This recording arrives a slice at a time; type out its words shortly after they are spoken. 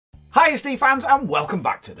Hi SD fans and welcome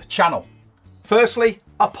back to the channel. Firstly,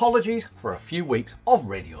 apologies for a few weeks of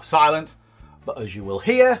radio silence, but as you will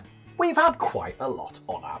hear, we've had quite a lot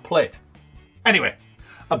on our plate. Anyway,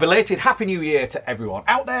 a belated Happy New Year to everyone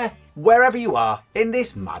out there, wherever you are in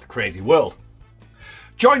this mad crazy world.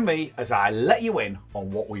 Join me as I let you in on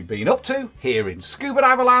what we've been up to here in Scuba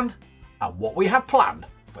Diver Land and what we have planned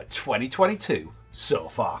for 2022 so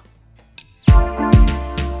far.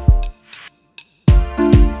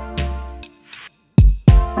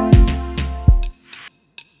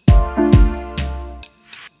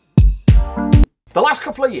 The last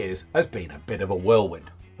couple of years has been a bit of a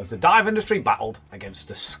whirlwind as the dive industry battled against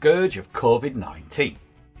the scourge of COVID-19.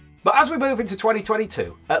 But as we move into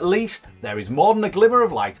 2022, at least there is more than a glimmer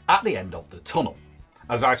of light at the end of the tunnel.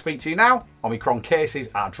 As I speak to you now, Omicron cases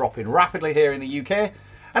are dropping rapidly here in the UK,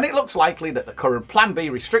 and it looks likely that the current Plan B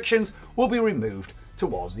restrictions will be removed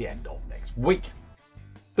towards the end of next week.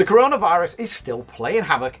 The coronavirus is still playing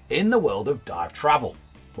havoc in the world of dive travel,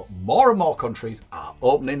 but more and more countries are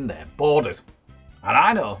opening their borders. And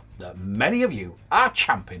I know that many of you are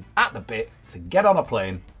champing at the bit to get on a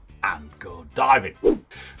plane and go diving.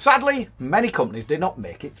 Sadly, many companies did not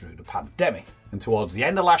make it through the pandemic, and towards the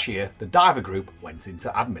end of last year, the diver group went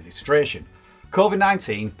into administration,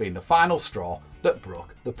 COVID-19 being the final straw that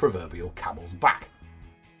broke the proverbial camel's back.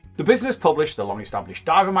 The business published the long-established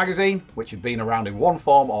Diver Magazine, which had been around in one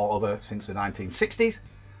form or other since the 1960s,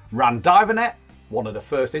 ran DiverNet, one of the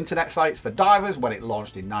first internet sites for divers when it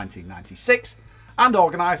launched in 1996, and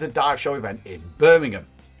organised a dive show event in Birmingham,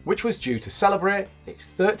 which was due to celebrate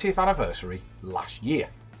its 30th anniversary last year.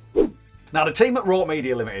 Now the team at Rote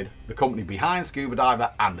Media Limited, the company behind Scuba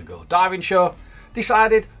Diver and the Go Diving Show,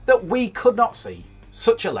 decided that we could not see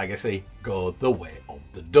such a legacy go the way of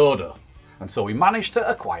the dodo, and so we managed to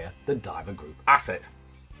acquire the Diver Group assets.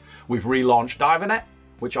 We've relaunched DiverNet,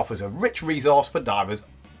 which offers a rich resource for divers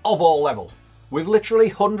of all levels, with literally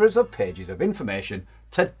hundreds of pages of information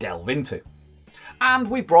to delve into.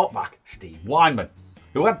 And we brought back Steve Weinman,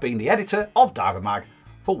 who had been the editor of Diver Mag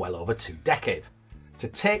for well over 2 decades, to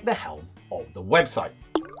take the helm of the website.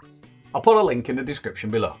 I'll put a link in the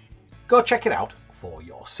description below. Go check it out for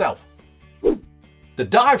yourself. The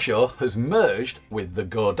Dive Show has merged with the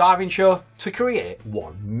Go Diving Show to create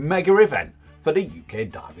one mega event for the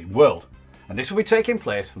UK diving world, and this will be taking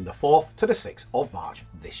place from the 4th to the 6th of March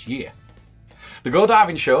this year. The Go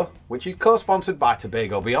Diving Show, which is co-sponsored by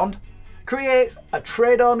Tobago Beyond, creates a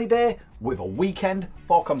trade-only day with a weekend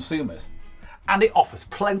for consumers, and it offers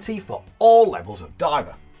plenty for all levels of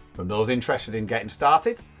diver, from those interested in getting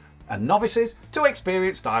started and novices to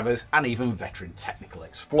experienced divers and even veteran technical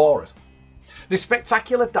explorers. This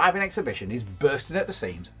spectacular diving exhibition is bursting at the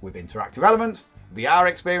seams with interactive elements, VR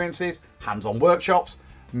experiences, hands-on workshops,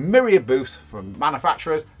 myriad booths from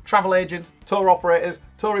manufacturers, travel agents, tour operators,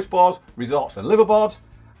 tourist boards, resorts and liveaboards,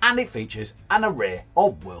 and it features an array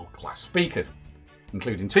of world-class speakers,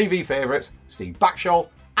 including TV favourites Steve Backshall,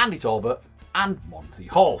 Andy Talbot and Monty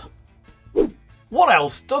Halls. What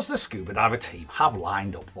else does the Scuba Diver team have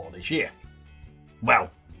lined up for this year? Well,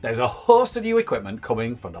 there's a host of new equipment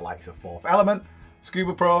coming from the likes of Fourth Element,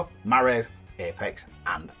 Scuba Pro, Mares, Apex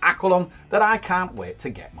and Aqualung that I can't wait to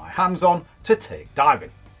get my hands on to take diving.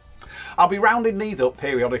 I'll be rounding these up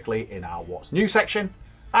periodically in our What's New section,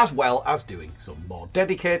 as well as doing some more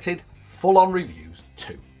dedicated, full-on reviews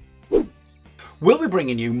too. We'll be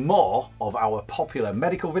bringing you more of our popular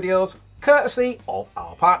medical videos, courtesy of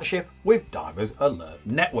our partnership with Divers Alert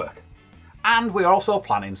Network. And we're also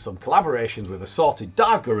planning some collaborations with assorted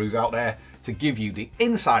dive gurus out there to give you the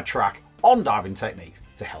inside track on diving techniques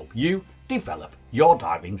to help you develop your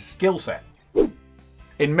diving skill set.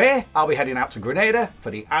 In May, I'll be heading out to Grenada for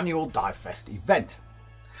the annual Dive Fest event.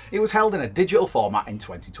 It was held in a digital format in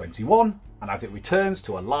 2021, and as it returns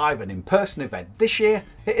to a live and in-person event this year,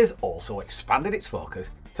 it has also expanded its focus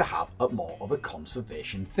to have more of a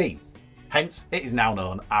conservation theme. Hence, it is now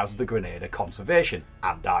known as the Grenada Conservation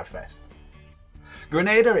and Dive Fest.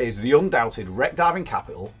 Grenada is the undoubted wreck diving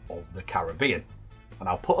capital of the Caribbean, and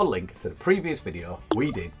I'll put a link to the previous video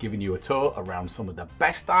we did giving you a tour around some of the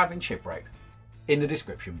best diving shipwrecks in the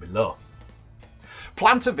description below.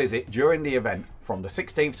 Plan to visit during the event from the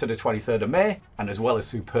 16th to the 23rd of May, and as well as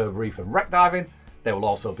superb reef and wreck diving, there will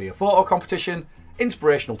also be a photo competition,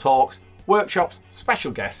 inspirational talks, workshops,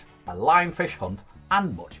 special guests, a lionfish hunt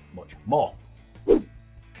and much more.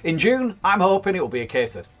 In June, I'm hoping it will be a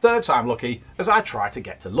case of third time lucky as I try to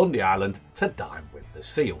get to Lundy Island to dive with the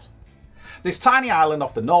seals. This tiny island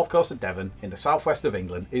off the north coast of Devon in the southwest of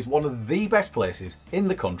England is one of the best places in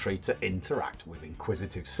the country to interact with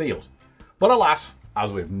inquisitive seals. But alas,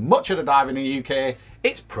 as with much of the diving in the UK,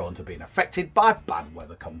 it's prone to being affected by bad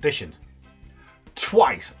weather conditions.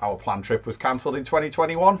 Twice our planned trip was cancelled in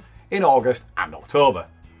 2021, in August and October.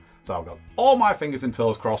 So I've got all my fingers and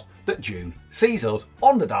toes crossed that June sees us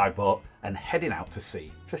on the dive boat and heading out to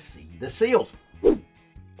sea to see the seals.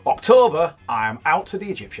 October, I am out to the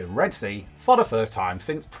Egyptian Red Sea for the first time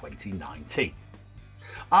since 2019.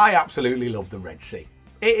 I absolutely love the Red Sea.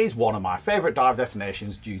 It is one of my favourite dive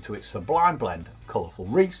destinations due to its sublime blend of colourful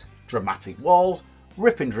reefs, dramatic walls,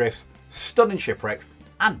 ripping drifts, stunning shipwrecks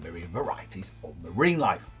and myriad varieties of marine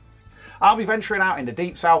life. I'll be venturing out in the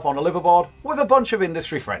deep south on a liveaboard with a bunch of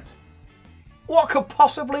industry friends. What could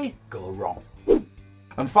possibly go wrong?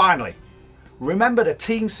 And finally, remember the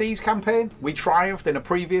Team Seas campaign we triumphed in a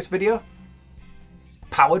previous video?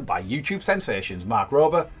 Powered by YouTube sensations Mark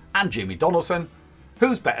Rober and Jimmy Donaldson,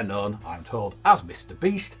 who's better known, I'm told, as Mr.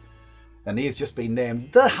 Beast, and he has just been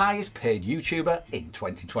named the highest paid YouTuber in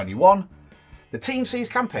 2021. The Team Seas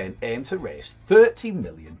campaign aimed to raise $30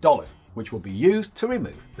 million, which will be used to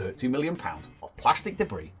remove £30 million of plastic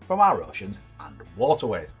debris from our oceans and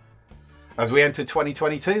waterways. As we entered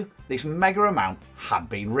 2022, this mega amount had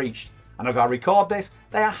been reached, and as I record this,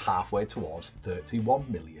 they are halfway towards $31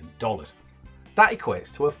 million. That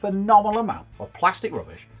equates to a phenomenal amount of plastic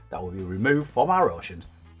rubbish that will be removed from our oceans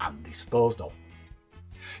and disposed of.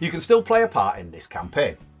 You can still play a part in this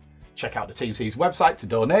campaign. Check out the Team Seas website to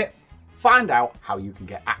donate, find out how you can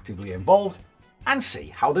get actively involved, and see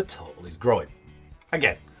how the total is growing.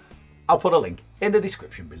 Again, I'll put a link in the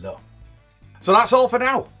description below. So that's all for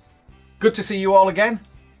now. Good to see you all again.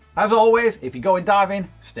 As always, if you're going diving,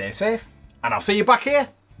 stay safe, and I'll see you back here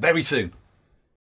very soon.